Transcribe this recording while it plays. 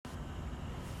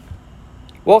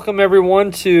Welcome, everyone,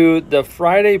 to the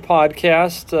Friday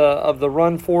podcast of the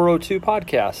Run 402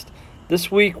 podcast.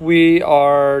 This week we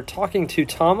are talking to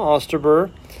Tom Osterbuhr,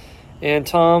 and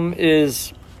Tom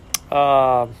is,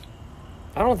 I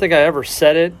don't think I ever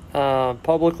said it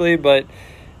publicly, but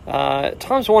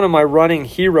Tom's one of my running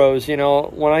heroes. You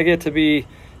know, when I get to be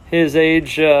his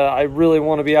age, I really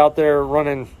want to be out there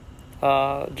running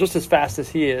just as fast as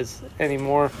he is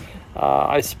anymore.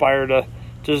 I aspire to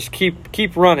just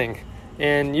keep running.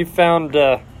 And you found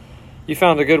a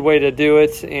good way to do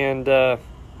it, and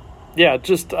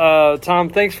Tom,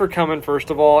 thanks for coming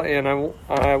first of all. And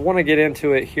I want to get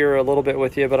into it here a little bit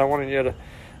with you, but I wanted you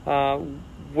to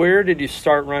where did you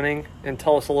start running, and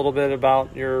tell us a little bit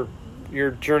about your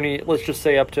journey. Let's just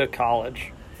say up to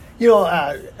college. You know,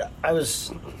 I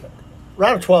was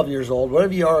around 12 years old.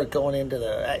 Whatever you are going into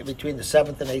between the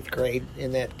 7th and 8th grade.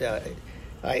 In that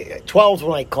 12 is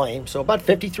when I claimed, so about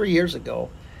 53 years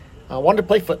ago. I wanted to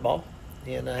play football,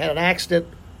 and I had an accident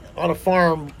on a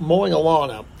farm mowing a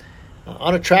lawn up.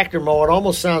 On a tractor mower. It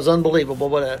almost sounds unbelievable,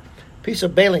 but a piece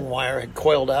of baling wire had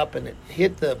coiled up, and it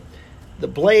hit the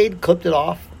blade, clipped it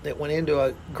off. It went into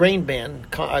a grain bin,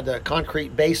 the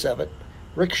concrete base of it,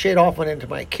 ricocheted off, went into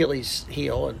my Achilles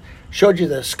heel, and showed you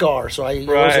the scar. So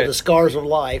those are the scars of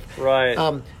life. Right.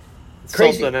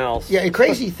 Crazy, something else. Yeah, a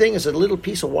crazy thing is a little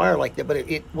piece of wire like that, but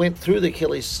it went through the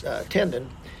Achilles tendon.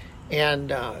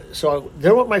 And so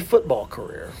there went my football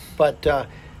career. But and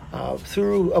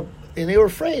they were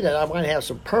afraid that I might have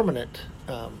some permanent,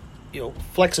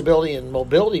 flexibility and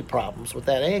mobility problems with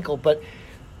that ankle. But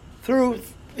through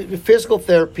physical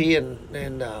therapy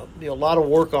and a lot of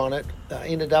work on it,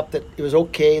 ended up that it was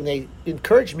okay. And they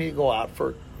encouraged me to go out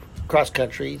for cross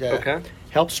country to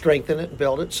help strengthen it and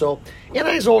build it. So, and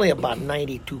I was only about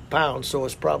 92 pounds, so it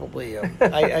was probably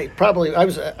I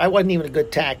wasn't even a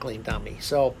good tackling dummy.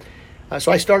 So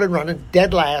I started running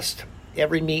dead last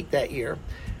every meet that year.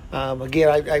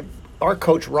 Again, our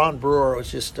coach Ron Brewer was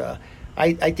just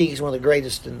I think he's one of the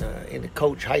greatest in the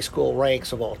coach high school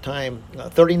ranks of all time.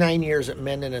 39 years at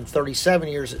Mendon and 37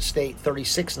 years at State,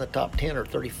 36 in the top 10 or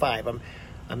 35.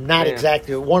 I'm not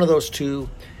exactly one of those two.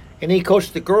 And he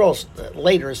coached the girls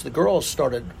later as the girls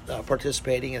started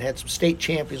participating and had some state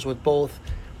champions with both.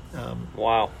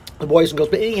 Wow. The boys and girls.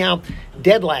 But anyhow,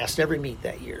 dead last every meet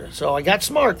that year. So I got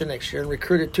smart the next year and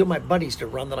recruited two of my buddies to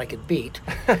run that I could beat.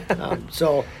 In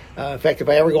fact, if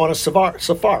I ever go on a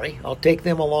safari, I'll take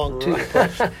them along too.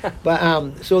 Right.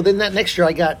 But so then that next year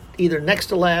I got either next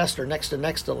to last or next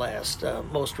to last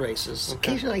most races.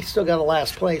 Okay. Occasionally I still got a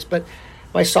last place. But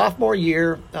my sophomore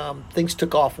year, things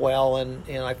took off well, and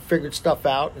I figured stuff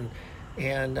out,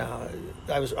 and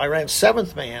I ran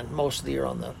seventh man most of the year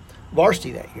on the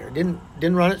varsity that year.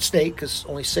 Didn't run at state because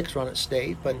only 6 run at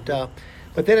state, but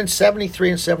then in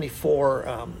 73 and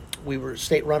 74 we were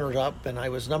state runners up, and I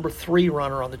was number 3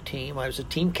 runner on the team. I was a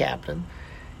team captain,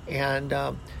 and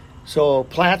so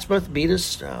Plattsmouth beat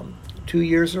us 2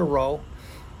 years in a row,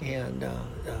 and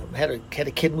had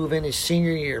a kid move in his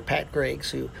senior year, Pat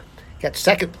Griggs, who got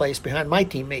second place behind my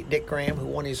teammate Dick Graham, who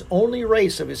won his only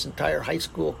race of his entire high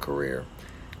school career.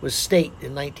 Was state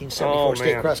in 1974,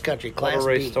 state cross country class. What a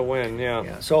race B. to win,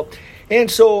 yeah. So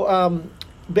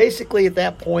basically at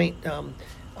that point,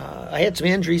 I had some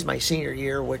injuries my senior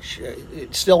year, which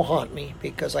it still haunt me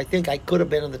because I think I could have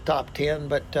been in the top 10,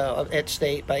 but at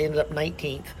state, but I ended up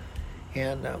 19th,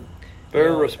 and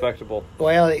very respectable.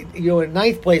 Well, in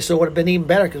 9th place, so it would have been even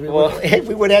better because we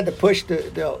would have had to push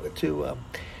to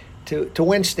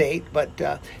win state.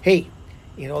 But hey.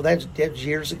 That's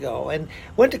years ago. And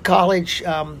went to college,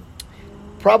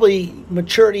 probably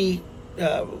maturity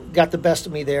got the best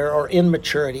of me there, or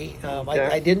immaturity.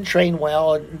 I didn't train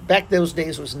well. Back those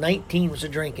days, 19 was a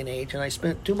drinking age, and I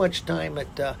spent too much time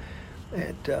at the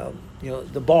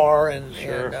bar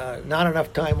and not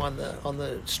enough time on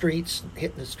the streets,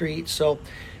 hitting the streets. So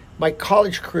my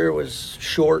college career was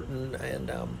short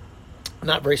and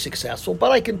not very successful,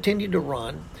 but I continued to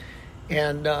run.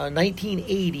 And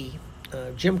 1980...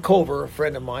 Jim Cover, a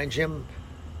friend of mine. Jim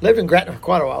lived in Gretna for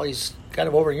quite a while. He's kind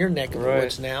of over in your neck of the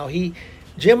woods now.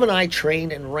 Jim and I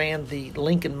trained and ran the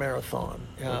Lincoln Marathon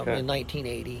in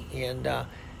 1980. And so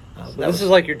this is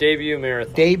like your debut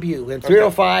marathon. Debut in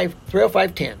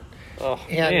 305:10. Oh,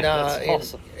 man, that's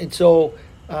awesome. And so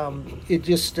it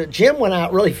just Jim went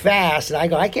out really fast, and I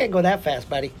go, I can't go that fast,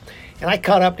 buddy. And I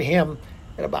caught up to him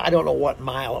at about, I don't know what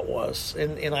mile it was,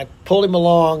 and I pulled him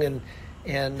along,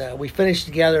 and we finished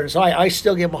together. And so I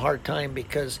still give him a hard time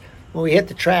because when we hit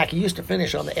the track, he used to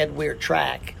finish on the Ed Weir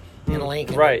track in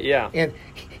Lincoln. Right, yeah. And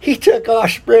he took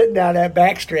off sprinting down that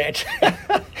backstretch.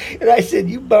 And I said,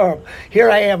 "You bum! Here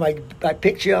I am. I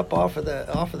picked you up off of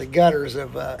the gutters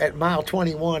of at mile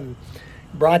 21,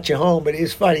 brought you home." But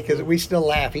it's funny because we still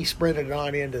laugh. He sprinted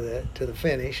on into the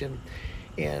finish, and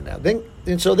then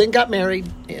got married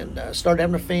and started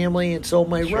having a family. And so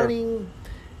my running,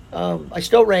 I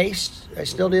still raced. I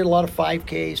still did a lot of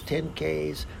 5Ks,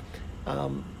 10Ks,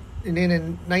 and then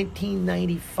in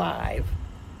 1995.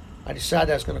 I decided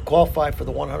I was going to qualify for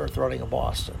the 100th running of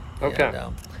Boston. Okay.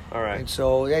 And, all right. And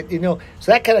so that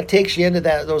so that kind of takes you into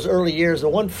those early years. The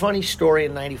one funny story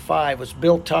in '95 was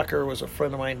Bill Tucker was a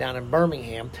friend of mine down in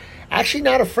Birmingham. Actually,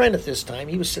 not a friend at this time.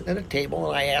 He was sitting at a table,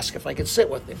 and I asked if I could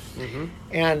sit with him. Mm-hmm.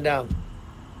 And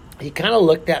he kind of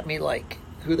looked at me like,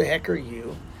 "Who the heck are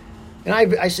you?" And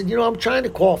I said, "I'm trying to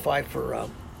qualify for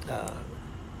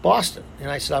Boston."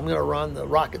 And I said, "I'm going to run the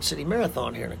Rocket City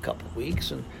Marathon here in a couple of weeks."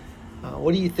 And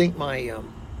what do you think my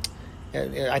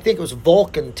I think it was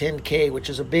Vulcan 10K, which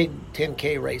is a big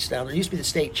 10K race down there. It used to be the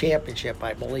state championship,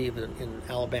 I believe, in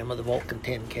Alabama, the Vulcan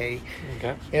 10K.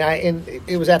 Okay. And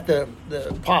it was at the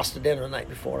pasta dinner the night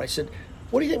before. And I said,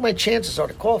 "What do you think my chances are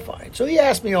to qualify?" So he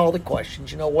asked me all the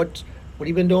questions. What have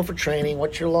you been doing for training?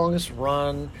 What's your longest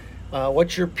run?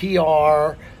 What's your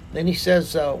PR? Then he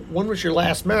says, "When was your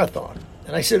last marathon?"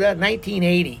 And I said,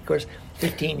 1980. Of course,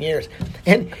 15 years.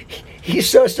 And he's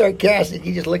so sarcastic.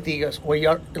 He just looked at me and goes,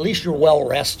 "Well, at least you're well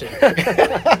rested."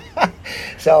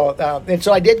 So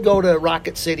I did go to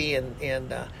Rocket City,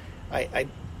 and I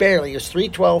barely, it was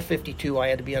 3:12:52. I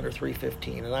had to be under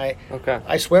 3:15. And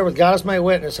I swear with God as my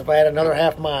witness, if I had another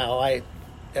half mile, I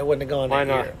wouldn't have gone Why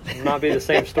that not? year. It not be the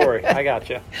same story. I got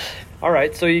you. All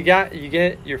right, so you get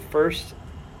your first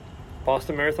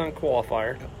Boston Marathon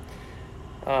qualifier.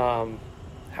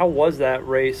 How was that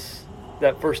race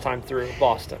that first time through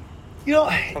Boston?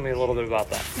 Tell me a little bit about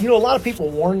that. A lot of people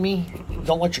warn me,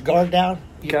 don't let your guard down.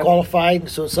 You're qualified,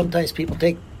 so sometimes people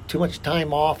take too much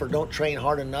time off or don't train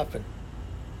hard enough.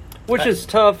 Which is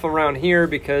tough around here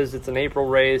because it's an April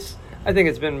race. I think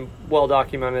it's been well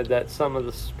documented that some of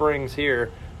the springs here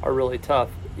are really tough.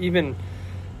 Even,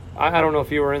 I don't know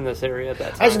if you were in this area at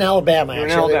that time. I was in Alabama, You're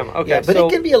actually. in Alabama, okay. Yeah, but so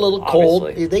it can be a little cold.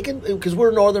 obviously. They can, because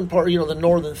we're northern part, the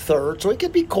northern third, so it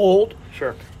can be cold.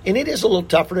 Sure. And it is a little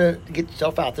tougher to get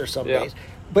yourself out there some Yeah. days.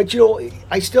 But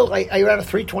I ran a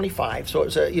 3:25, so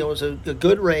it was a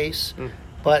good race. Mm.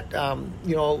 But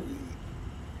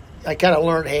I kind of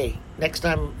learned, hey, next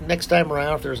time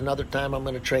around, if there's another time, I'm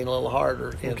going to train a little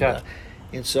harder. And, okay.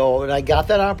 And I got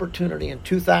that opportunity in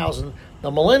 2000,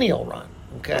 the Millennial Run.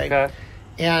 Okay.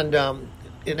 And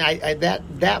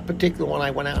that particular one, I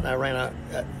went out and I ran a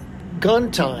gun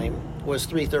time was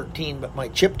 3:13, but my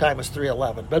chip time was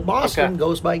 3:11. But Boston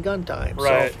goes by gun time,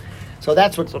 right? So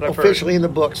that's what officially in the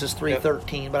books is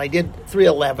 3:13. Yep. But I did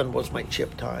 3:11 was my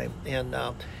chip time, and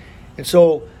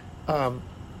so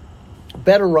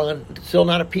better run, still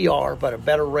not a PR, but a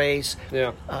better race.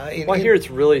 Yeah. I hear it's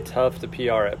really tough to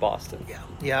PR at Boston.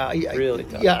 Yeah. Really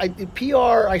tough. Yeah,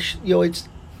 PR.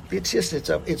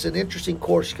 It's an interesting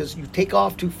course because you take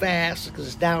off too fast because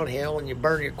it's downhill and you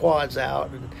burn your quads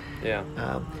out. And,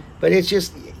 but it's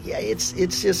just it's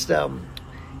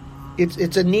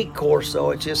a neat course though.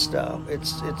 It's just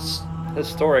it's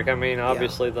historic. I mean,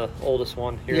 obviously the oldest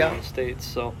one here in the States.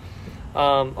 So,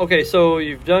 okay, so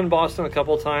you've done Boston a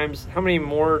couple of times. How many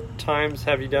more times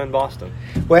have you done Boston?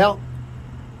 Well,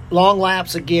 long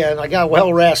laps again. I got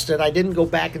well rested. I didn't go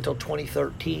back until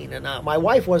 2013, and my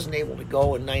wife wasn't able to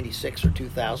go in '96 or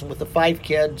 2000 with the 5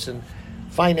 kids and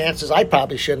finances. I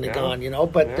probably shouldn't have gone,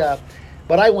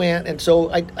 but I went, and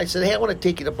so I said, hey, I want to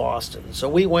take you to Boston. So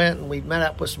we went, and we met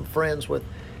up with some friends which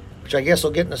I guess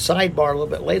we'll get in a sidebar a little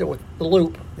bit later with the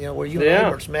Loop, where you and I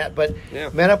first met. But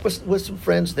met up with some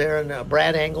friends there, and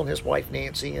Brad Angle and his wife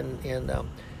Nancy, and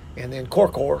then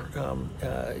Corcor.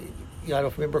 I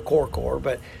don't remember Corcor,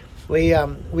 but it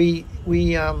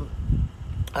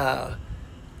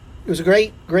was a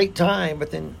great time.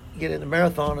 But then get in the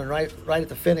marathon and right at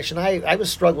the finish, and I was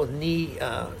struggling with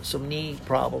some knee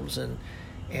problems, and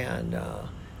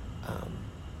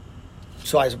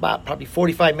so I was about probably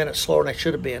 45 minutes slower than I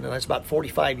should have been, and I was about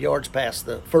 45 yards past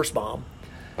the first bomb.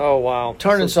 Oh, wow.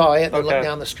 Turned and saw it, and looked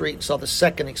down the street and saw the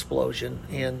second explosion,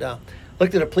 and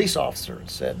looked at a police officer and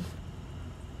said,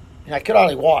 and I could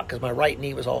hardly walk because my right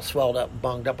knee was all swelled up and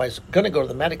bunged up. I was going to go to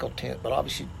the medical tent, but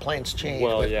obviously plans changed.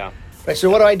 Well, But I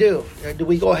said, what do I do? Do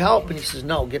we go help? And he says,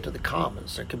 no, get to the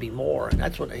Commons. There could be more. And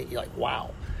that's when you're like,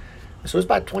 wow. So it was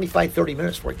about 25, 30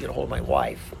 minutes before I could get a hold of my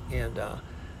wife. And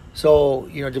so,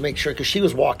 to make sure, because she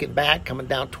was walking back, coming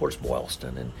down towards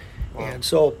Boylston. And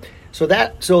so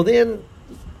then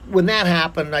when that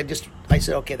happened, I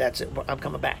said, okay, that's it. I'm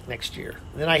coming back next year.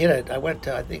 And then I went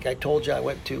to, I think I told you, I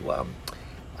went to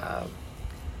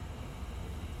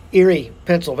Erie,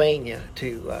 Pennsylvania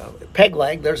to Peg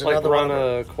Leg. There's another run one.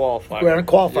 a qualifier. Run a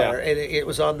qualifier. Yeah. And it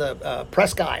was on the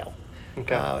Presque Isle.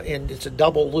 Okay. And it's a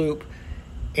double loop.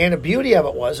 And the beauty of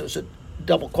it was a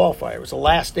double qualifier. It was the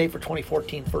last day for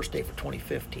 2014, first day for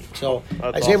 2015. So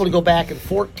I was able to go back in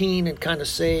 14 and kind of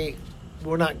say,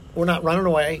 we're not running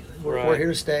away. We're here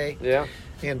to stay. Yeah.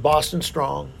 And Boston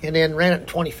strong. And then ran it in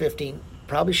 2015.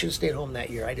 Probably should have stayed home that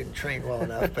year. I didn't train well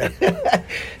enough. But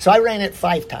so I ran it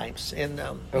 5 times. And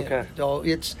okay. So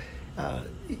it's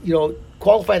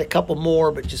qualified a couple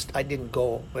more, but just I didn't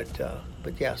go.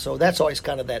 But yeah, so that's always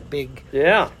kind of that big.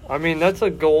 Yeah, I mean that's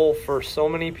a goal for so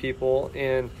many people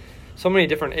in so many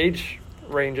different age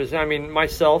ranges. I mean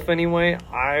myself anyway.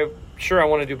 I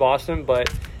want to do Boston,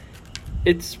 but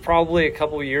it's probably a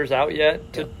couple of years out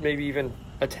yet to maybe even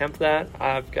attempt that.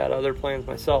 I've got other plans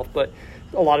myself, but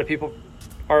a lot of people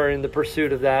are in the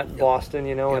pursuit of that Boston,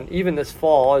 and even this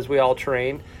fall as we all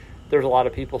train, there's a lot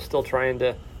of people still trying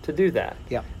to do that.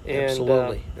 Yeah, and,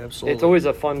 absolutely. It's always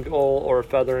a fun goal or a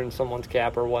feather in someone's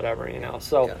cap or whatever,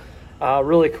 So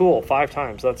really cool. 5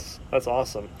 times. That's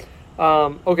awesome.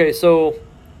 Okay, so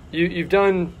you've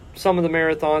done some of the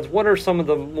marathons. What are some of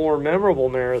the more memorable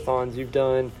marathons you've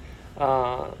done?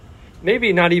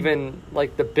 Maybe not even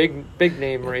like the big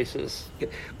name races.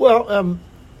 Well,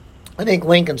 I think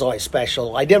Lincoln's always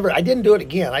special. I didn't do it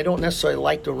again. I don't necessarily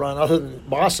like to run, other than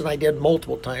Boston I did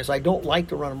multiple times. I don't like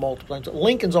to run multiple times.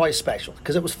 Lincoln's always special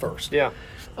because it was first. Yeah.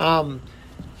 And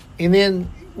then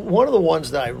one of the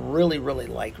ones that I really, really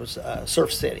liked was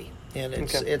Surf City. And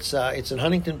it's in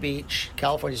Huntington Beach,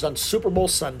 California. It's on Super Bowl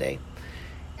Sunday.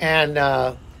 And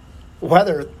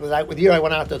weather, with the year I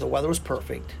went out there, the weather was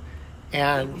perfect.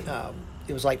 And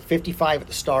it was like 55 at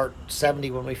the start, 70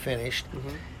 when we finished. Mm-hmm.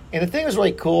 And the thing that's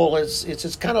really cool is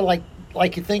it's kind of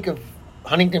like you think of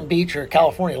Huntington Beach or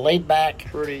California, laid back,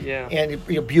 pretty, yeah, and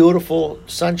a beautiful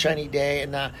sunshiny day.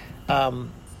 And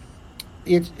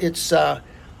it's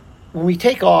when we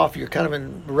take off, you're kind of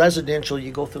in residential.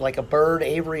 You go through like a Bird,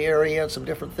 Avery area, and some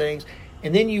different things,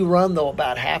 and then you run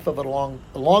about half of it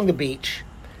along the beach,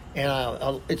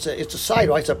 and it's a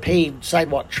sidewalk, it's a paved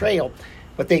sidewalk trail,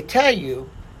 but they tell you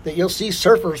that you'll see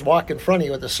surfers walk in front of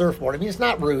you with a surfboard. I mean, it's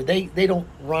not rude. They don't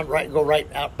go right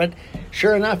out. But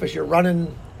sure enough, as you're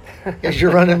running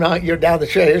out, you're down the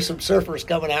trail. There's some surfers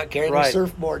coming out carrying their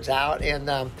surfboards out, and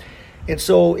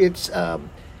so it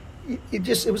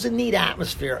was a neat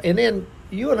atmosphere. And then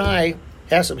you and I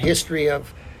have some history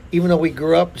of, even though we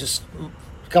grew up just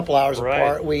a couple hours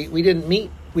apart, we didn't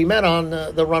meet. We met on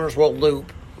the Runner's World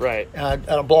Loop, on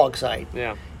a blog site.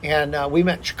 Yeah, and we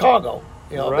met in Chicago.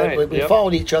 But we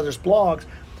followed each other's blogs.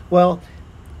 Well,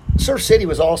 Surf City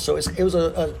was also, it was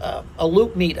a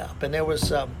loop meetup, and there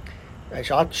was, I'll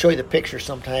have to show you the picture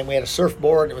sometime. We had a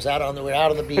surfboard, and it was out on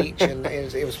the beach, and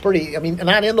it was pretty, I mean,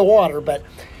 not in the water, but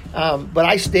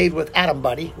I stayed with Adam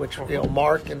Buddy, which,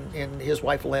 Mark and his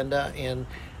wife Linda, and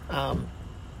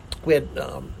we had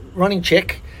Running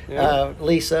Chick,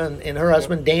 Lisa, and her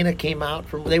husband Dana came out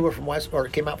from West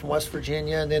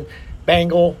Virginia, and then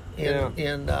Bangle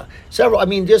and several. I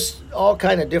mean, just all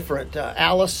kind of different.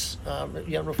 Alice,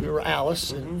 you don't know if you remember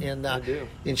Alice,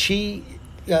 and she,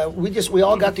 we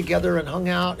all got together and hung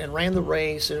out and ran the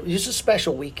race. It was just a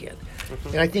special weekend,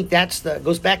 and I think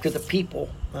goes back to the people.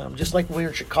 Just like when we were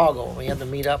in Chicago, we had to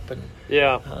meet up and.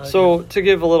 Yeah. So to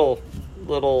give a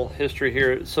little history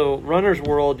here, so Runner's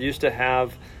World used to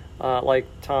have, like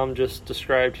Tom just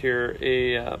described here,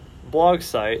 a blog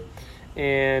site,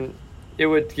 and it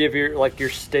would give your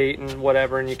state and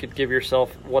whatever, and you could give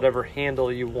yourself whatever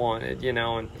handle you wanted,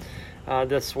 and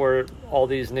that's where all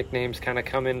these nicknames kind of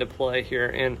come into play here.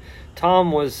 And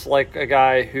Tom was like a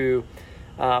guy who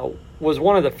was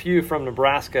one of the few from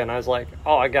Nebraska, and I was like,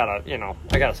 oh, I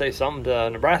gotta say something to a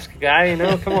Nebraska guy,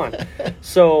 come on.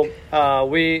 So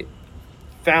we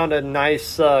found a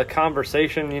nice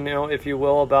conversation, if you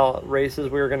will, about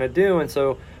races we were going to do, and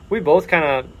so we both kind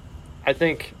of, I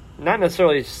think, not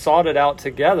necessarily sought it out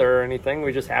together or anything.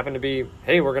 We just happened to be,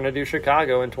 hey, we're going to do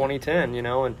Chicago in 2010,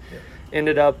 and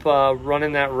ended up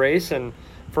running that race. And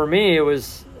for me, it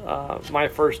was my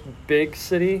first big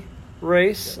city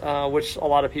race, which a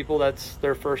lot of people, that's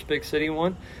their first big city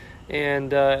one.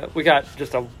 And we got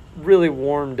just a really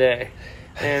warm day.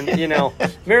 And,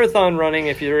 marathon running,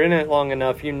 if you're in it long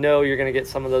enough, you're going to get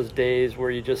some of those days where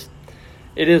it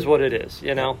is what it is,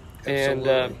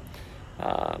 Absolutely.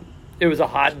 And it was a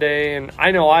hot day, and I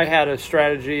know I had a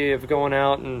strategy of going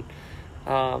out and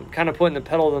kind of putting the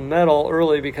pedal to the metal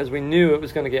early because we knew it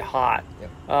was going to get hot,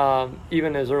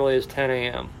 even as early as 10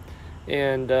 a.m.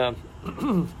 And, I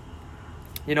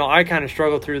kind of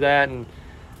struggled through that. And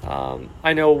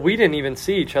I know we didn't even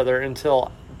see each other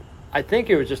until I think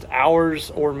it was just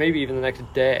hours or maybe even the next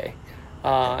day.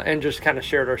 And just kind of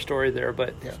shared our story there.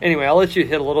 But anyway, I'll let you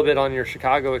hit a little bit on your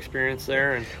Chicago experience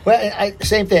there. And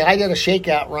same thing. I did a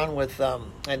shakeout run with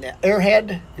an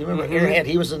Airhead. You remember Airhead?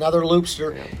 He was another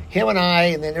loopster. Yeah. Him and I,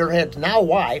 and then Airhead's now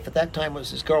wife, at that time was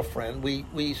his girlfriend. We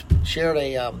shared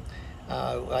a,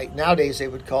 like nowadays they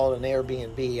would call it an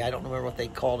Airbnb. I don't remember what they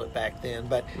called it back then.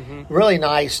 But really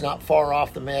nice, not far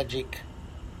off the magic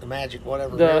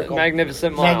whatever. The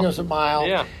Magnificent Mile. Magnificent Mile.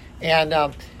 Yeah.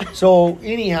 And so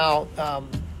anyhow,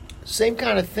 same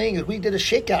kind of thing. We did a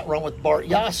shakeout run with Bart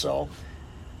Yasso,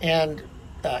 and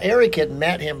Eric had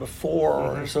met him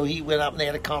before, so he went up and they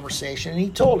had a conversation, and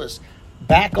he told us,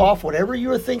 back off whatever you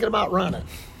were thinking about running.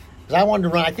 Because I wanted to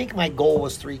run, I think my goal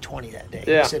was 3:20 that day.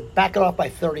 Yeah. He said, back it off by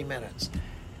 30 minutes.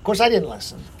 Of course, I didn't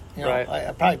listen. Right.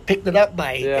 I probably picked it up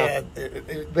by,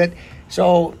 but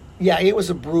so... Yeah, it was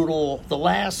a brutal, the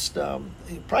last,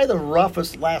 probably the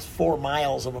roughest last 4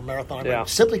 miles of a marathon,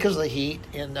 simply because of the heat.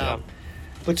 And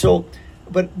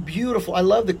but beautiful. I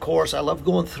love the course. I love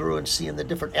going through and seeing the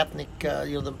different ethnic,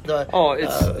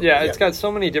 it's got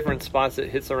so many different spots that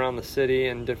hits around the city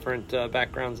and different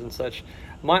backgrounds and such.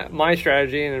 My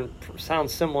strategy, and it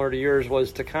sounds similar to yours,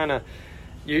 was to kind of,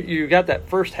 you got that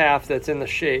first half that's in the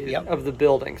shade of the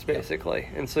buildings, basically.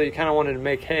 And so you kind of wanted to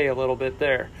make hay a little bit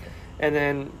there. And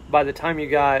then by the time you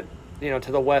got,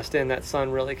 to the west end, that sun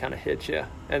really kind of hit you,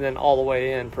 and then all the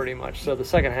way in pretty much. So the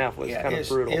second half was kind of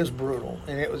brutal. It was brutal,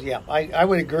 and it was I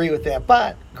would agree with that.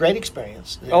 But great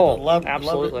experience. Absolutely. Love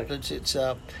it. It's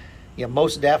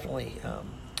most definitely.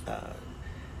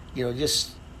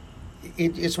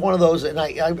 It's one of those, and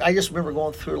I just remember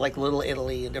going through like Little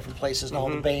Italy and different places, and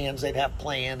all the bands they'd have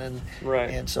playing, and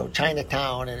so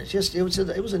Chinatown, and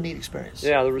it was a neat experience.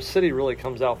 Yeah, the city really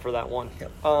comes out for that one.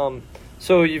 Yep.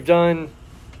 So you've done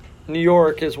New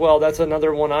York as well. That's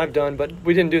another one I've done, but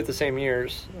we didn't do it the same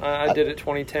years. I did it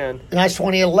 2010. And that's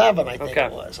 2011, I think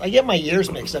it was. I get my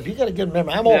years mixed up. You got a good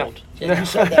memory. I'm old. Yeah, you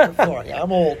said that before. Yeah,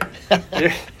 I'm old.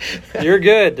 You're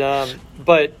good,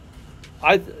 but.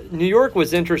 New York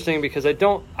was interesting because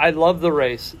I love the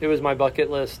race. It was my bucket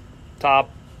list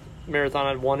top marathon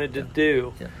I wanted to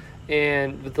do. Yeah.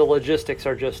 And the logistics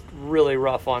are just really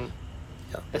rough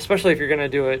especially if you're going to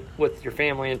do it with your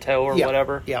family in tow or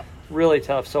whatever. Yeah. Really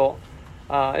tough. So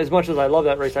as much as I love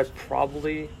that race, I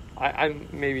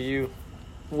maybe you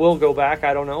will go back.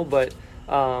 I don't know, but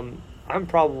I'm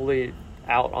probably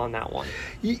out on that one.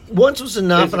 Once was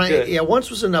enough, once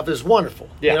was enough. It's wonderful.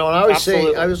 Yeah, and I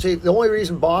would say the only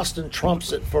reason Boston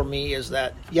trumps it for me is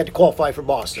that you had to qualify for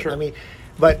Boston. Sure. I mean,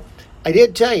 but I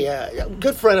did tell you, a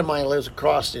good friend of mine lives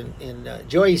across in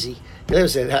Jersey. He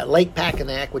lives at Lake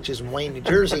Packanack, which is in Wayne, New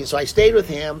Jersey. So I stayed with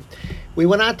him. We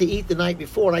went out to eat the night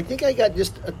before, and I think I got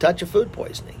just a touch of food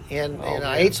poisoning. And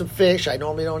I ate some fish. I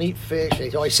normally don't eat fish. They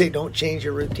always say don't change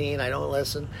your routine. I don't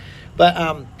listen. But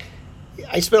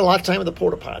I spent a lot of time at the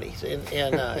porta potties,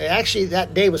 and actually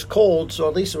that day was cold, so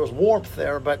at least there was warmth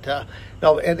there. But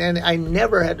and I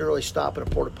never had to really stop at a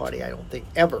porta potty. I don't think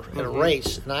ever in a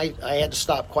race, and I had to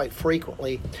stop quite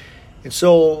frequently, and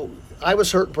so I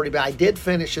was hurting pretty bad. I did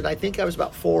finish it. I think I was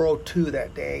about 4:02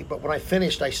 that day, but when I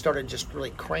finished, I started just really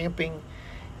cramping,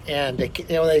 and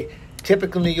they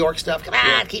typical New York stuff. Come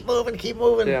on, keep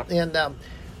moving, and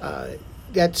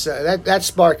that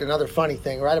sparked another funny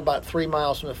thing. Right about 3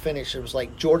 miles from the finish, it was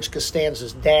like George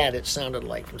Costanza's dad, it sounded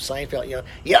like, from Seinfeld.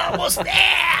 You're almost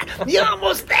there! You're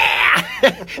almost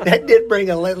there! That did bring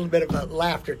a little bit of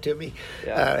laughter to me,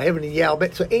 having to yell.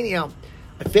 But so anyhow,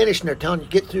 I finished, and they're telling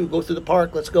you, go through the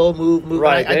park, let's go, move.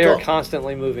 Right, they are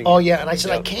constantly moving. Oh, yeah, and I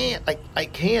said, I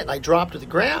can't. I dropped to the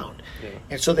ground. Yeah.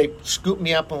 And so they scooped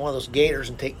me up on one of those gators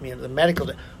and take me into the medical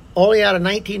tent. Only out of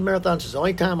 19 marathons, it's the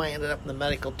only time I ended up in the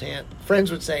medical tent.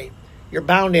 Friends would say, you're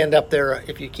bound to end up there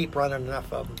if you keep running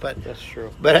enough of them. But that's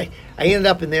true. But I ended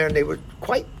up in there, and they were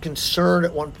quite concerned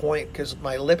at one point because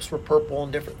my lips were purple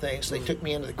and different things. So they took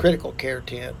me into the critical care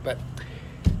tent. But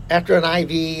after an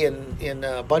IV and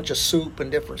a bunch of soup and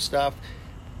different stuff,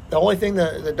 the only thing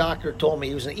the doctor told me,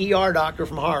 he was an ER doctor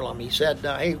from Harlem. He said,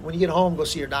 hey, when you get home, go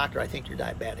see your doctor. I think you're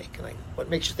diabetic. And what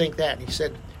makes you think that? And he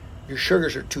said, your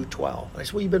sugars are 212. I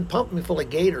said, well, you've been pumping me full of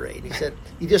Gatorade. He said,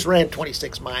 you just ran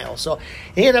 26 miles. So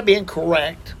he ended up being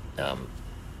correct.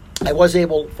 I was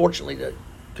able, fortunately, to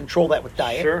control that with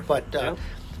diet. Sure. But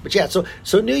yeah, so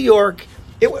New York,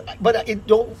 But it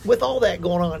don't. With all that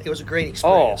going on, it was a great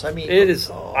experience. I mean, it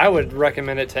is. I would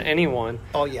recommend it to anyone.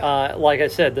 Oh yeah. Like I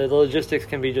said, the logistics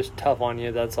can be just tough on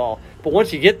you. That's all. But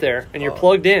once you get there and you're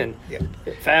plugged in,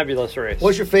 fabulous race.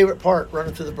 What's your favorite part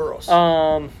running through the burros?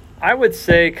 I would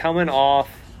say coming off,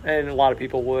 and a lot of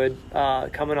people would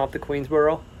coming off the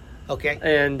Queensboro. Okay.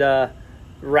 And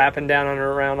wrapping down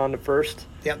around on the first.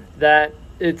 Yep. That.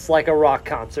 It's like a rock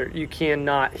concert. You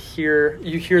cannot hear.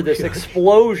 You hear this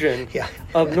explosion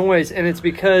of noise, and it's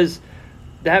because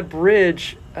that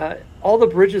bridge. All the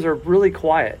bridges are really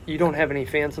quiet. You don't have any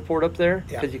fan support up there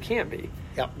because you can't be.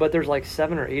 Yep. But there's like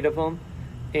 7 or 8 of them,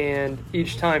 and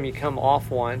each time you come off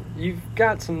one, you've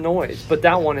got some noise. But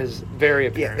that one is very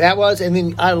apparent. Yeah, that was. And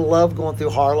then I love going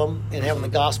through Harlem and having the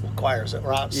gospel choirs that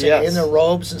were out singing in their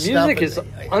robes and stuff. Music is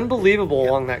unbelievable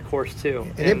along that course too.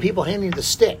 And then people handing you the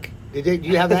stick. Did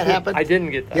you have that happen? I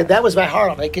didn't get that. Yeah, that was by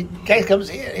Harlem. Guy comes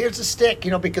here, here's the stick,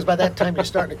 because by that time you're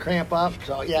starting to cramp up.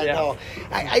 So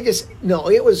no,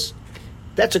 it was.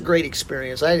 That's a great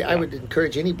experience. I would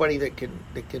encourage anybody that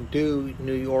can do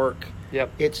New York.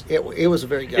 Yep. It was a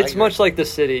very good. It's much like the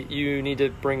city. You need to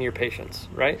bring your patience,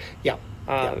 right? Yeah.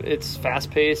 It's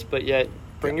fast paced, but yet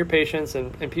bring your patience,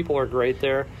 and people are great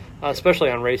there, especially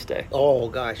on race day. Oh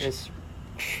gosh,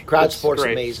 crowd sport's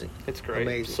great. Amazing. It's great.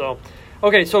 Amazing. So.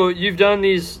 Okay, so you've done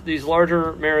these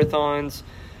larger marathons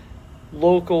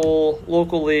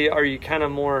locally. Are you kind of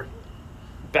more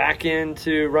back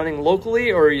into running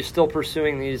locally, or are you still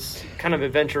pursuing these kind of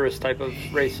adventurous type of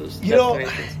races?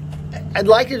 I'd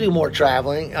like to do more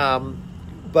traveling,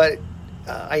 but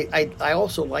I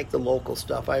also like the local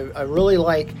stuff. I really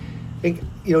like,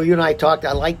 you and I talked.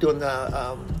 I like doing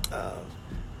the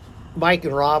Mike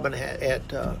and Robin at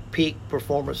Peak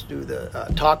Performance do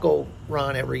the taco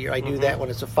run every year. I do that when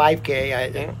it's a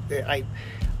 5K.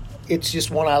 It's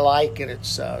just one I like, and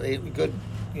it's good.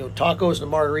 Tacos and a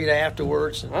margarita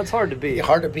afterwards. And that's hard to beat.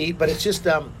 Hard to beat, but it's just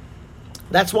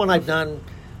that's one I've done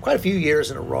quite a few years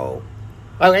in a row.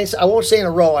 I won't say in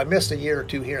a row. I missed a year or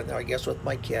two here and there, I guess, with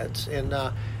my kids. And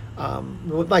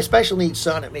with my special needs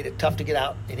son, it made it tough to get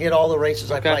out and hit all the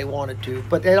races I probably wanted to.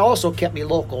 But it also kept me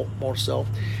local more so.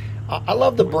 I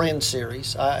love the Bryn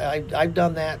series. I've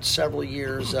done that several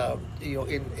years. I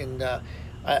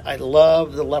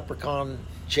love the Leprechaun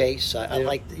Chase. I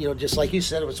like, just like you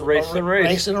said, it was race and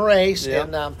a race. Yeah.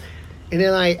 And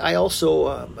then I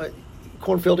also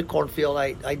cornfield to cornfield.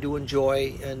 I do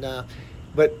enjoy,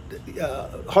 but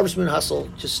Harvest Moon Hustle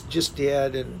just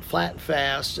did, and Flat and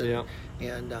Fast, and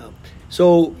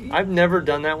so I've never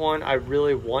done that one. I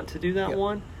really want to do that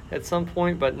one at some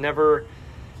point, but never.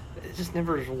 It just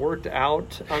never worked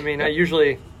out. I mean,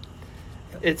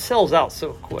 it sells out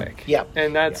so quick. Yeah.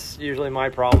 And that's usually my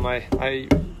problem. I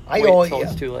wait until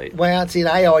it's too late. Well, see,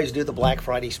 I always do the Black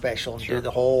Friday special and do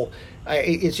the whole.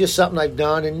 It's just something I've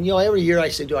done, and every year I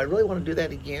say, do I really want to do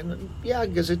that again? And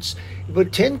because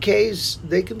but 10Ks,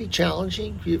 they can be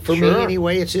challenging for me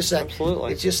anyway. It's just that.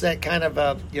 Absolutely. It's just that kind of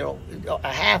a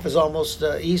half is almost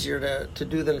easier to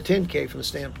do than a 10K from the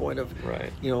standpoint of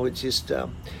it's just.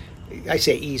 I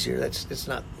say easier. It's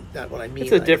not what I mean.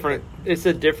 It's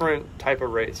a different type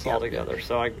of race altogether.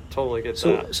 So I totally get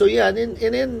that. So and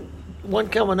then one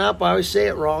coming up, I always say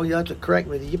it wrong. You have to correct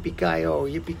me. The Yippee-ki-yo,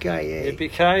 Yippee-ki-yay.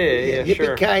 Yippee-ki-yay,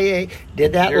 Yippee-ki-yay.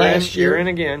 Did that last year. You're in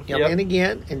again. I'm in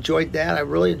again. Enjoyed that. I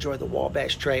really enjoyed the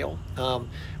Wabash Trail,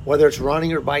 whether it's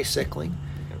running or bicycling.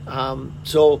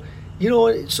 So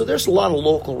there's a lot of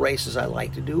local races I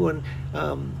like to do, and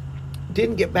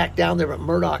didn't get back down there, but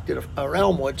Murdoch did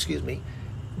Elmwood,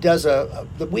 does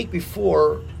the week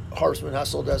before Harvest Moon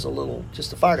Hustle does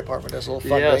the fire department does a little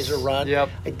fundraiser run. Yep.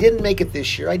 I didn't make it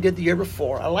this year. I did the year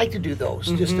before. I like to do those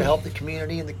just to help the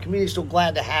community, and the community's so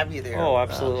glad to have you there. Oh,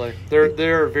 absolutely.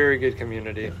 They're a very good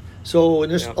community. So, and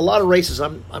there's a lot of races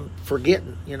I'm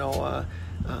forgetting,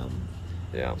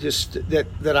 just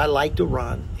that I like to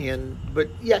run. But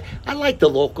I like the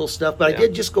local stuff, but I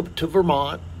did just go to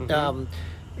Vermont.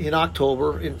 In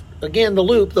October, and again the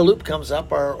loop comes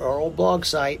up, our old blog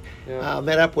site.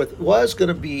 Met up with was going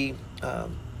to be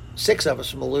 6 of us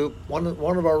from the loop. One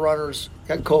of our runners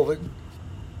got COVID,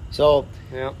 so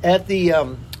at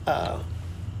the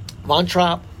Von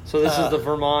Trapp. So this is the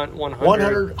Vermont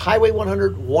 100 Highway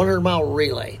 100 mile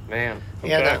relay. Man,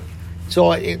 okay. And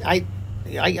so I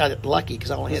got it lucky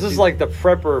because I only had. This is like the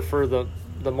prepper for the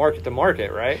market to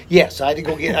market, right? Yes, I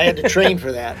had to train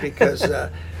for that because.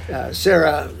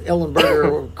 Sarah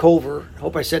Ellenberger or Culver,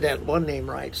 hope I said that one name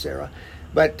right, Sarah,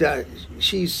 but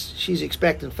she's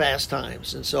expecting fast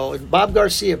times, and Bob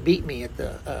Garcia beat me at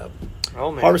the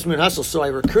Harvest Moon Hustle, so I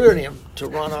recruited him to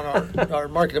run on our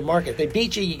market to market. If they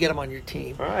beat you, you get them on your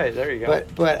team. All right, there you go.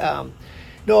 But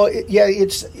No,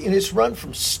 it's run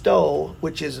from Stowe,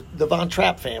 which is the Von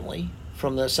Trapp family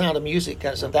from the Sound of Music.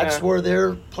 So that's where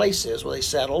their place is, where they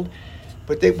settled.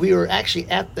 But we were actually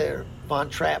at their Von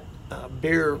Trapp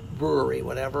beer brewery,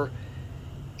 whatever.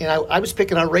 And I was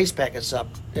picking our race packets up,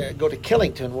 go to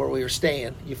Killington where we were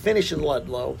staying. You finish in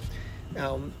Ludlow,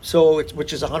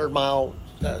 which is a 100-mile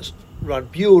run,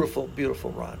 beautiful,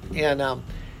 beautiful run. And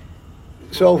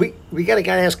so we got a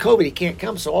guy that has COVID, he can't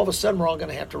come. So all of a sudden we're all going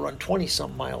to have to run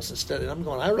 20-some miles instead. And I'm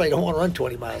going, I really don't want to run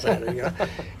 20 miles out of here.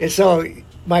 And so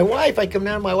my wife, I come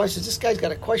down, and my wife says, this guy's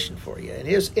got a question for you. And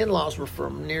his in-laws were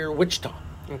from near Wichita.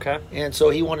 Okay. And so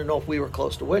he wanted to know if we were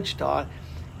close to Wichita.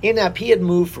 Ended up, he had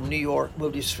moved from New York,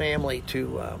 moved his family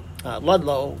to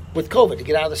Ludlow with COVID to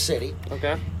get out of the city.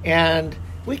 Okay. And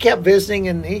we kept visiting,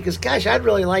 and he goes, gosh, I'd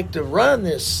really like to run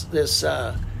this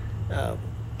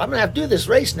I'm going to have to do this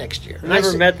race next year.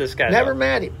 Never met this guy. Never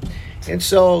met him. And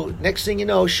so next thing you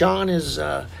know, Sean's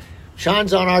on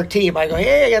our team. I go,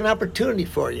 hey, I got an opportunity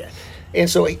for you. And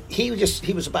so he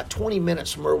was about 20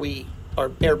 minutes from where our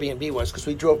Airbnb was, because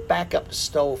we drove back up to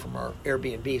Stowe from our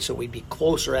Airbnb, so we'd be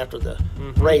closer after the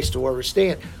race to where we're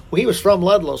staying. Well, he was from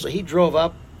Ludlow, so he drove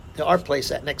up to our place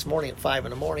that next morning at 5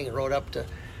 in the morning and rode up to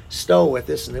Stowe with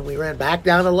us, and then we ran back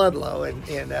down to Ludlow.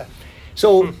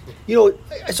 So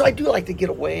I do like to get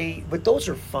away, but those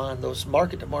are fun, those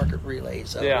market-to-market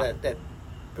relays. The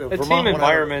team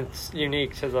environment's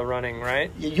unique to the running, right?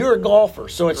 You're a golfer,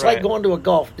 so it's like going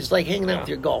to it's like hanging out with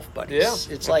your golf buddies.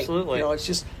 Yeah, it's absolutely. Like, it's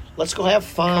just, let's go have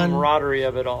fun. Camaraderie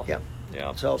of it all. Yeah.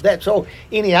 So that's a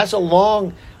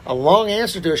long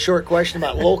answer to a short question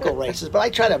about local races, but I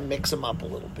try to mix them up a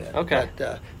little bit. Okay.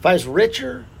 But if I was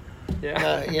richer,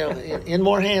 and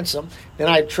more handsome, then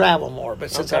I'd travel more.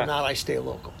 But since I'm not, I stay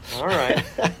local. All right.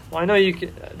 Well, I know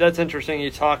you. That's interesting.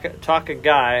 You talk a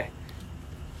guy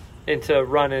into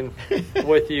running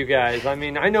with you guys. I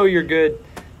mean, I know you're good.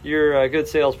 You're a good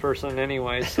salesperson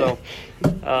anyway. So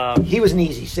he was an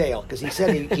easy sale, because he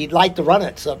said he'd like to run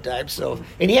it sometimes. So,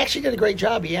 and he actually did a great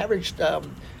job. He averaged, I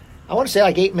want to say,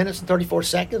 like 8 minutes and 34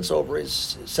 seconds over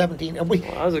his 17. That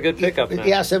was a good pickup.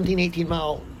 17, 18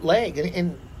 mile leg,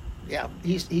 and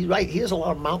he's right. He does a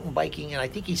lot of mountain biking, and I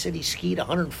think he said he skied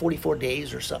 144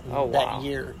 days or something that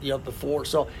year, before.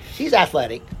 So he's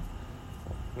athletic.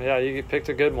 Yeah, you picked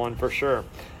a good one for sure.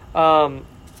 So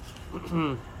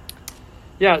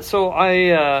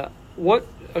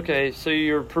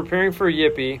you're preparing for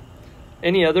Yippee.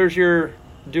 Any others you're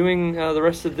doing the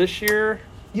rest of this year?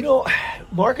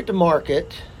 Market to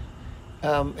market,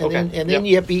 then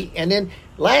Yippee, and then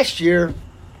last year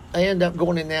I ended up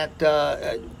going in that.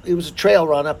 It was a trail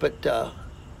run up at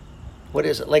what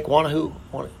is it, Lake Wanahoo?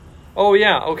 Oh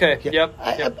yeah, okay, yeah.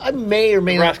 Yep. I may or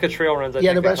may Nebraska not. Trail Runs.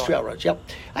 Nebraska Trail Runs. Yep.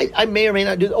 I may or may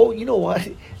not do. Oh, you know what?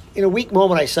 In a weak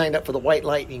moment, I signed up for the White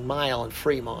Lightning Mile in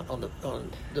Fremont on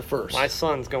the first. My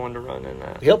son's going to run in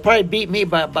that. He'll probably beat me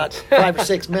by about 5 or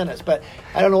 6 minutes, but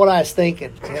I don't know what I was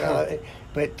thinking.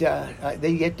 But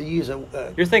they get to use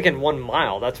a. You're thinking 1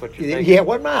 mile. That's what you're thinking. Yeah,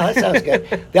 1 mile. That sounds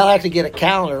good. They'll have to get a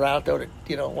calendar out though to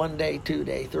 1 day, 2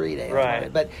 day, 3 day.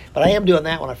 Right. But I am doing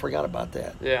that one. I forgot about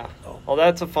that. Yeah. Well,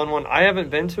 that's a fun one. I haven't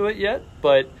been to it yet,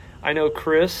 but I know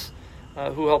Chris,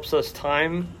 who helps us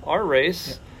time our race.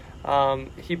 Yeah.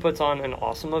 He puts on an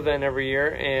awesome event every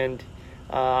year, and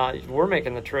we're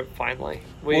making the trip finally.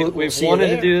 We've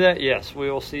wanted to do that. Yes,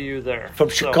 we will see you there. From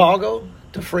Chicago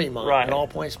to Fremont, right. At all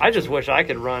points. I just wish I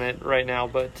could run it right now,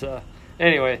 but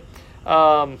anyway.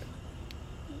 So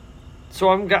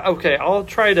I'll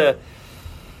try to.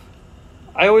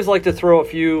 I always like to throw a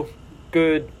few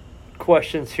good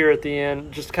questions here at the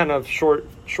end, just kind of short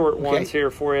ones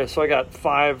here for you. So I got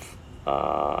 5,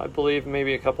 I believe,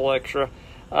 maybe a couple extra.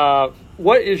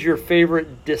 What is your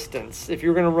favorite distance? If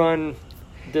you're going to run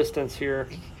distance here.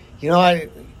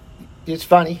 It's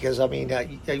funny because,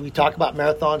 we talk about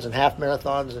marathons and half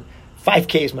marathons, and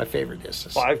 5K is my favorite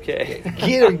distance. 5K.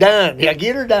 Get her done. Yeah,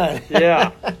 get her done.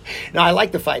 Yeah. No, I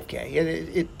like the 5K.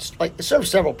 It serves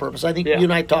several purposes. I think you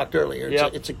and I talked earlier.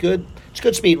 It's a good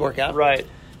speed workout. Right.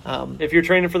 If you're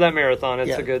training for that marathon,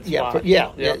 it's a good spot.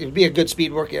 Yeah, it'd be a good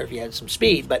speed workout if you had some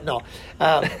speed, but no.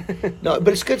 But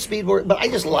it's good speed work. But I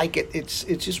just like it. It's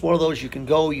just one of those you can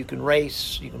go, you can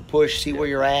race, you can push, see where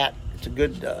you're at. It's a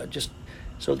good,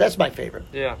 so that's my favorite.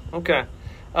 Yeah, okay.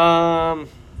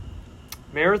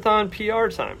 Marathon PR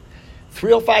time.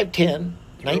 3:05:10,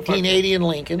 1980 in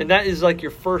Lincoln. And that is like your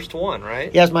first one,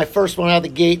 right? Yeah, it's my first one out of the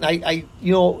gate. And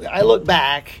I look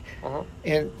back. Uh-huh.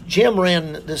 And Jim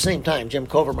ran the same time. Jim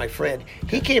Cover, my friend,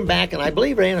 he came back and I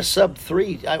believe ran a sub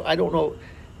 3. I don't know.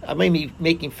 I made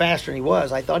him faster than he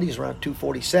was. I thought he was around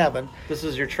 247. This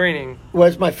is your training.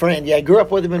 Was my friend. Yeah, I grew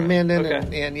up with him in Minden, Okay.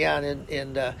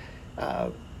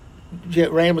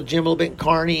 Ran with Jim a little bit in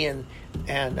Kearney, and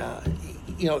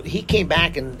he came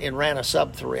back and ran a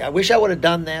sub-3. I wish I would have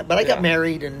done that, but I got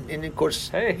married, and of course,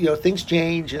 things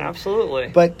change. And, absolutely.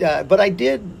 But I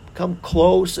did come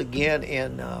close again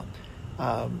in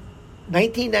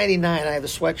 1999. I have a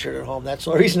sweatshirt at home. That's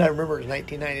the only reason I remember it is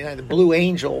 1999. The Blue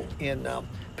Angel in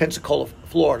Pensacola,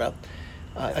 Florida.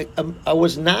 I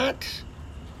was not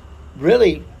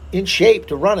really in shape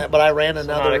to run it, but I ran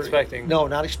another. Not expecting. No,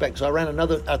 not expecting. So I ran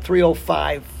another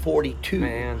 3:05:42.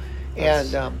 Man. And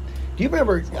do you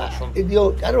remember? Awesome. I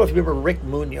don't know if you remember Rick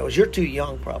Munoz. You're too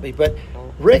young, probably, but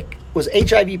Rick was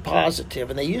HIV positive,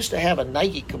 and they used to have a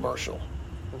Nike commercial.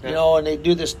 Okay. And they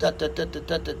do this dut, dut, dut, dut,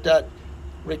 dut, dut, dut.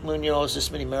 Rick Munoz,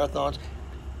 this many marathons,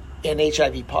 and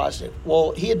HIV positive.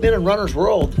 Well, he had been in Runner's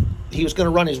World. He was going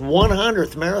to run his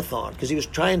 100th marathon because he was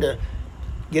trying to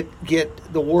get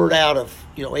the word out of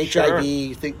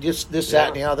HIV, that,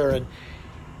 and the other,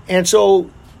 and so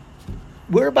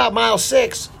we're about mile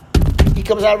 6. He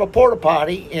comes out of a porta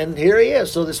potty, and here he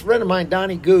is. So this friend of mine,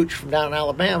 Donnie Gooch from down in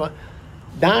Alabama,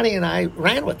 Donnie and I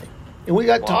ran with him, and we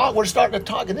got talk. We're starting to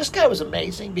talk, and this guy was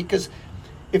amazing because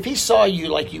if he saw you,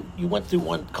 like you went through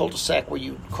one cul-de-sac where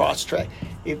you cross-track,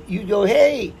 if you go,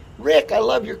 "Hey, Rick, I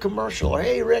love your commercial," or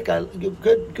 "Hey, Rick,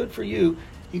 good for you,"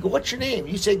 you go, "What's your name?"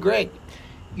 You say, "Greg."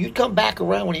 You'd come back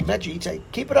around when he met you. He'd say,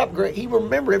 "Keep it up, Greg." He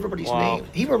remembered everybody's name.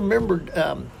 He remembered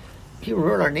our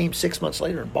name 6 months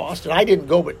later in Boston. I didn't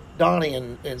go, but Donnie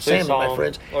and Sam, my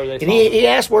friends, and he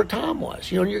asked where Tom was.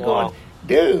 And you're going,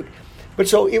 dude. But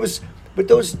so it was. But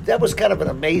that was kind of an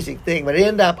amazing thing. But it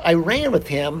ended up, I ran with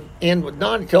him and with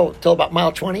Donnie till about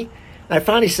mile 20. And I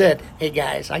finally said, "Hey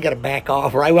guys, I got to back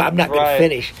off, or I'm not going to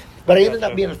finish." But I ended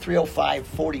up being a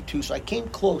 3:05:42, so I came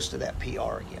close to that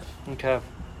PR again. Okay.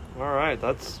 All right,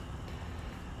 that's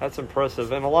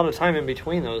impressive, and a lot of time in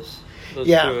between those two.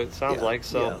 It sounds like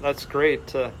so. That's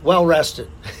great. Well rested.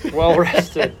 Well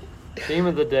rested. Theme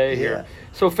of the day here.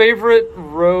 So, favorite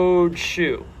road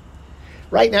shoe?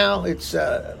 Right now, it's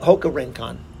Hoka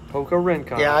Rincon. Hoka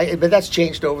Rincon. Yeah, but that's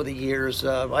changed over the years.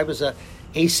 I was a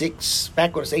Asics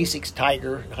back when it was Asics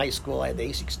Tiger in high school. I had the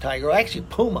Asics Tiger. Actually,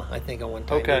 Puma. I think at one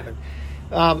time. Okay. Even.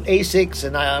 Asics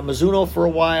and Mizuno for a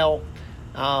while.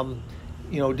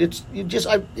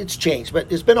 It's changed,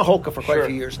 but it's been a Hoka for quite a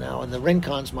few years now, and the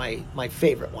Rincon's my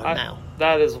favorite one now.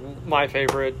 That is my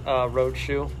favorite road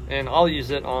shoe, and I'll use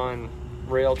it on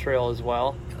rail trail as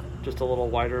well. Just a little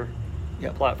wider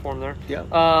platform there. Yeah.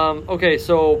 Okay,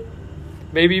 so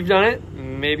maybe you've done it,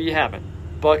 maybe you haven't.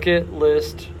 Bucket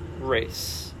list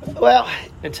race. Well,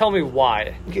 and tell me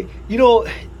why. Okay,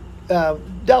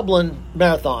 Dublin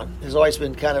Marathon has always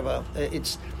been kind of a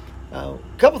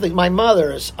couple things. My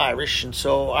mother is Irish, and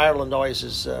so Ireland always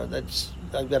is.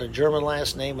 I've got a German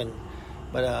last name,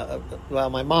 but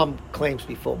my mom claims to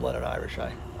be full-blooded Irish.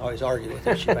 I always argue with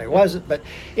her. She probably wasn't, but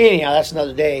anyhow, that's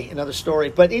another day, another story.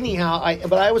 But anyhow,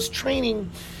 I was training.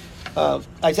 I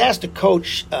was asked to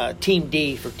coach Team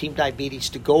D for Team Diabetes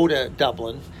to go to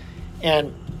Dublin,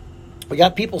 and we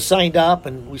got people signed up,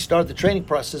 and we started the training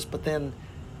process. But then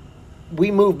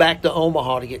we moved back to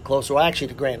Omaha to get closer, well, actually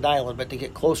to Grand Island, but to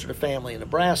get closer to family in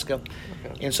Nebraska.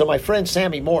 Okay. And so my friend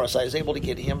Sammy Morris, I was able to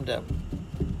get him to,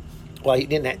 well, he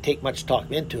didn't take much to talk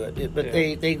him into it, but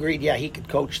they agreed, he could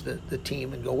coach the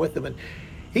team and go with them. And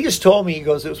he just told me, he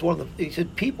goes, it was he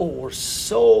said, people were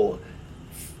so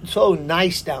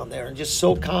nice down there and just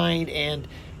so kind and,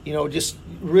 just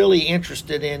really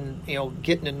interested in,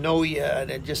 getting to know you.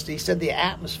 And he said the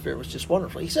atmosphere was just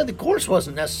wonderful. He said the course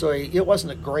wasn't necessarily, it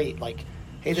wasn't a great, like,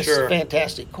 hey, this is a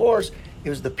fantastic course. It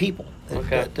was the people.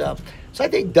 Okay. But, so I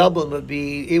think Dublin would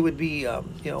be,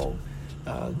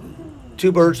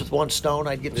 two birds with one stone.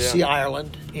 I'd get to see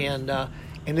Ireland and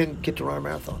then get to run a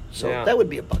marathon. So that would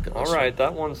be a bucket list. All right,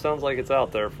 that one sounds like it's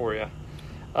out there for you.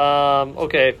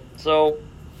 Okay, so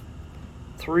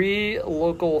 3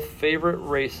 local favorite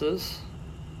races,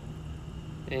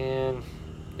 and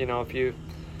if you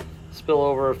spill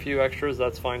over a few extras,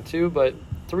 that's fine too. But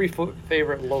 3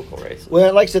 favorite local races.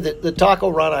 Well, like I said, the taco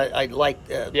run I liked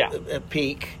at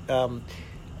Peak. I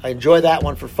enjoy that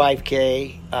one for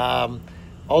 5K.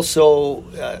 Also,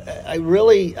 I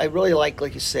really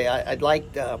like you say, I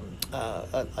like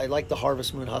the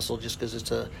Harvest Moon Hustle just because it's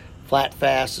a flat,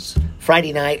 fast. It's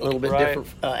Friday night, a little bit different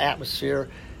atmosphere.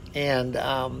 And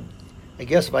I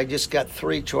guess if I just got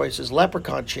 3 choices,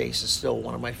 Leprechaun Chase is still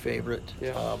one of my favorite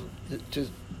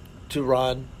to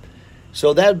run.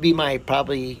 So that'd be my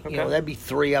probably, Okay. that'd be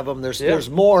 3 of them. There's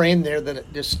more in there than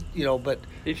it just, but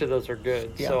Each of those are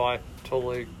good, Yeah. so I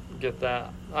totally get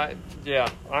that.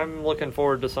 I'm looking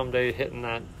forward to someday hitting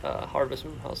that Harvest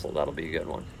Moon Hustle. That'll be a good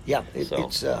one. yeah, So,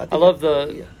 it's. I love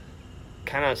the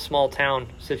kind of small town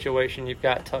situation you've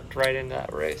got tucked right into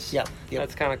that race. Yeah,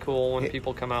 That's kind of cool when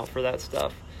people come out for that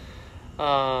stuff.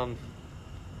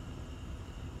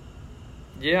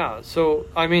 So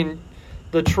I mean,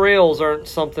 the trails aren't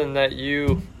something that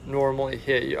you normally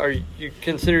hit. Are you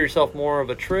consider yourself more of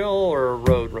a trail or a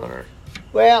road runner?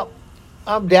 Well,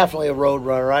 I'm definitely a road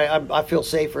runner. I feel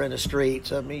safer in the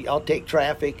streets. I mean, I'll take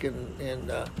traffic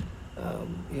and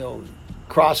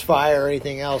crossfire or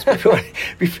anything else. Before,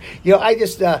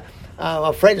 I'm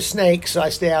afraid of snakes, so I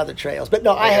stay out of the trails. But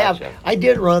no, I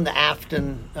did run the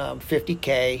Afton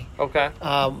 50K. Okay.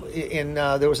 And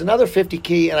there was another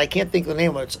 50K, and I can't think of the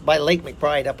name of it. It's by Lake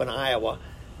McBride up in Iowa.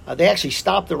 They actually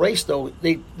stopped the race, though.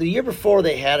 The year before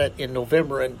they had it in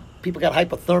November, and people got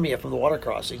hypothermia from the water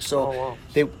crossing. So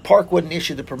Park wouldn't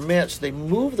issue the permits. They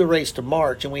moved the race to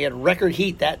March, and we had record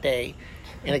heat that day.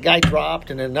 And a guy dropped,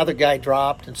 and another guy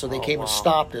dropped, and so they came and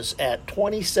stopped us at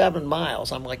 27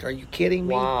 miles. I'm like, are you kidding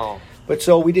me? Wow. But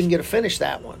so we didn't get to finish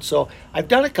that one. So I've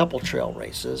done a couple trail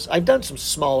races. I've done some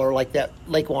smaller, like that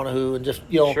Lake Wanahoo, and just,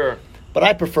 Sure. But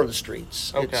I prefer the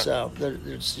streets. Okay.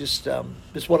 It's just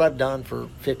it's what I've done for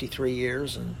 53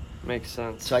 years, and Makes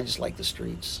sense. so I just like the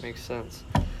streets. Makes sense.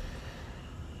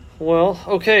 Well,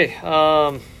 okay.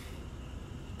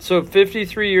 So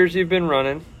 53 years you've been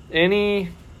running. Any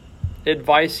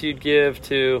advice you'd give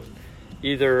to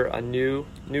either a new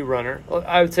runner?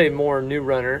 I would say more new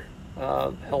runner.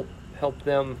 Help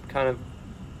them kind of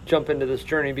jump into this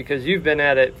journey because you've been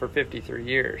at it for 53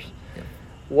 years. Yeah.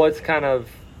 What's kind of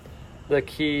the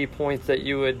key points that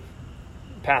you would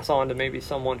pass on to maybe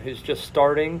someone who's just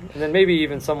starting, and then maybe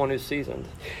even someone who's seasoned?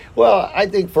 Well, I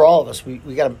think for all of us, we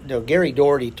got to. Gary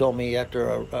Doherty told me after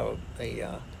a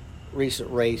recent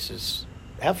race is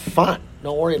have fun.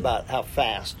 Don't worry about how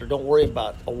fast, or don't worry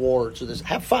about awards or this.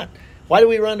 Have fun. Why do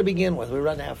we run to begin with? We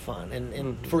run to have fun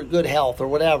and for good health or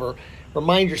whatever.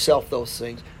 Remind yourself those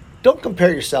things. Don't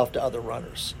compare yourself to other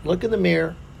runners. Look in the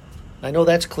mirror. I know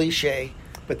that's cliche,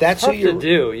 but that's Tough who you're. to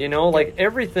do, like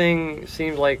everything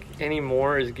seems like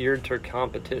anymore is geared toward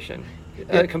competition.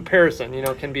 Comparison,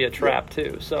 can be a trap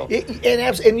too. So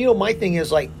My thing is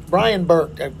like Brian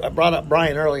Burke. I brought up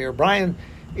Brian earlier. Brian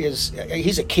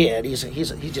he's a kid. He's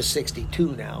just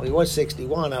 62 now. He was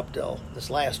 61 up till this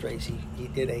last race. He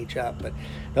did age up,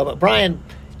 but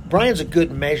Brian's a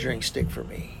good measuring stick for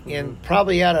me. Mm-hmm. And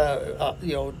probably out of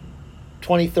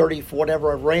 20, 30 for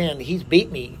whatever I've ran, he's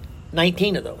beat me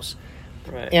 19 of those.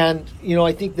 Right. And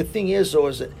I think the thing is though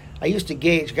is that I used to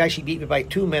gauge, gosh, he beat me by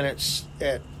 2 minutes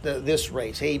at this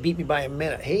race. Hey, he beat me by a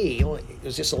minute. Hey, it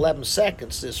was just 11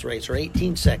 seconds this race, or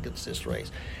 18 seconds this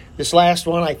race. This last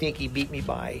one, I think he beat me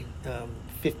by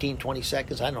 15, 20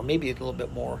 seconds. I don't know, maybe a little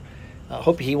bit more.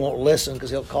 Hope he won't listen because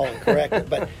he'll call and correct it.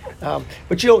 But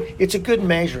it's a good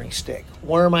measuring stick.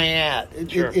 Where am I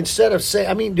at? Sure. Instead of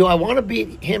saying, do I want to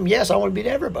beat him? Yes, I want to beat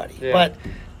everybody. Yeah. But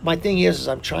my thing is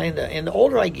I'm trying to, and the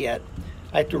older I get,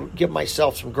 I have to give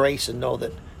myself some grace and know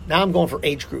that now I'm going for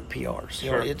age group PRs.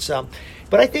 Sure.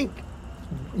 But I think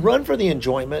run for the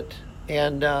enjoyment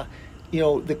and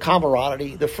the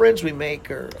camaraderie, the friends we make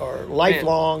are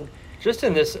lifelong. Man, just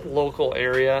in this local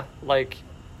area, like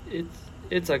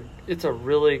it's a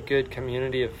really good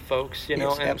community of folks,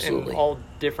 Yes, absolutely. and all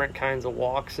different kinds of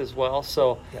walks as well.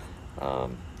 So,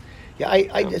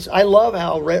 I love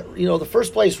how the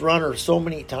first place runner so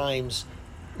many times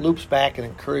loops back and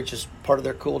encourages part of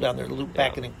their cool down there, loop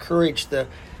back and encourage the.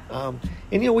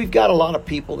 We've got a lot of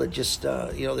people that just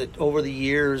that over the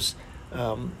years.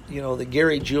 The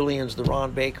Gary Julians, the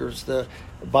Ron Bakers, the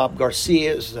Bob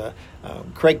Garcias, the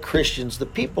Craig Christians, the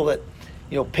people that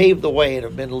paved the way and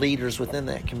have been leaders within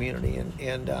that community,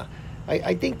 and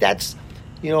I think that's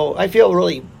I feel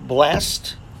really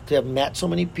blessed to have met so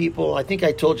many people. I think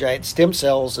I told you I had stem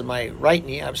cells in my right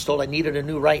knee. I was told I needed a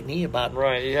new right knee about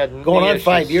you had going on issues.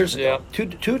 5 years ago. Yeah.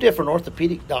 Two different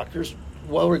orthopedic doctors,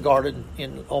 well regarded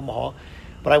in Omaha.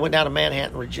 But I went down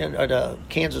to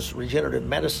Kansas Regenerative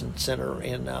Medicine Center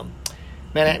in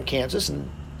Manhattan, Kansas,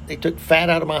 and they took fat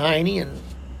out of my hiney and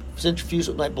centrifused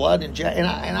with my blood, and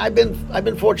I've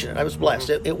been fortunate. I was blessed.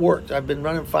 Mm-hmm. It worked. I've been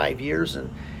running 5 years,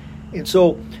 and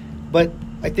so, but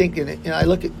I think, and I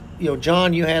look at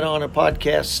John, you had on a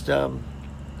podcast a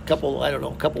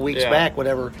couple weeks back,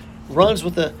 whatever, runs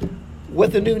with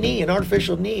a new knee, an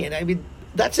artificial knee, and I mean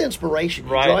that's inspiration. You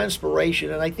draw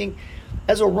inspiration, and I think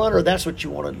as a runner, that's what you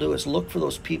want to do, is look for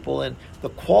those people and the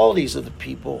qualities of the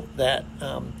people that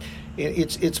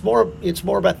it's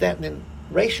more about that. And then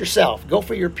race yourself, go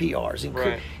for your PRs,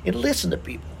 and listen to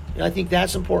people. And I think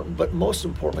that's important, but most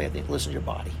importantly, I think listen to your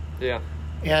body. Yeah.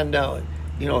 And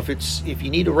if you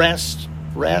need to rest.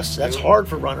 That's hard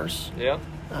for runners. Yeah.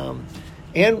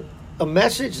 And a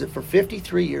message that for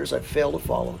 53 years I've failed to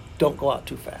follow: don't go out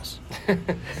too fast.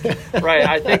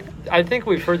 Right. I think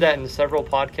we've heard that in several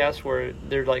podcasts where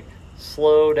they're like,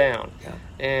 slow down. Yeah.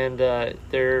 And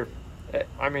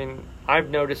I've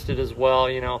noticed it as well.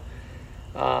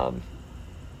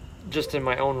 Just in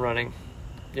my own running.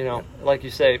 Like you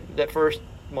say, that first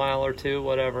mile or two,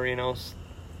 whatever,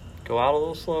 go out a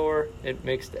little slower. It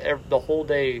makes the whole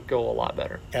day go a lot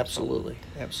better. Absolutely.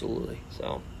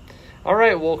 So, all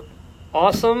right, well,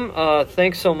 awesome.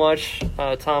 Thanks so much,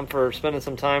 Tom, for spending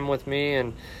some time with me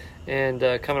and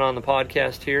coming on the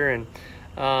podcast here. And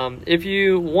if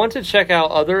you want to check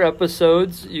out other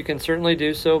episodes, you can certainly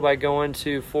do so by going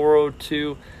to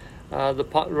 402 the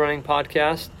Running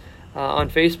Podcast on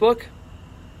Facebook.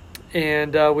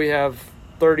 And we have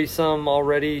 30 some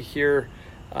already here,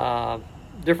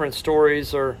 different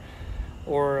stories or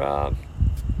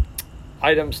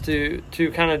items to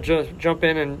kind of jump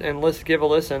in and give a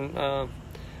listen.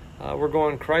 We're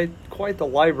going quite the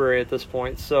library at this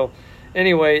point. So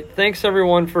anyway, thanks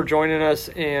everyone for joining us,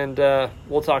 and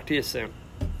we'll talk to you soon.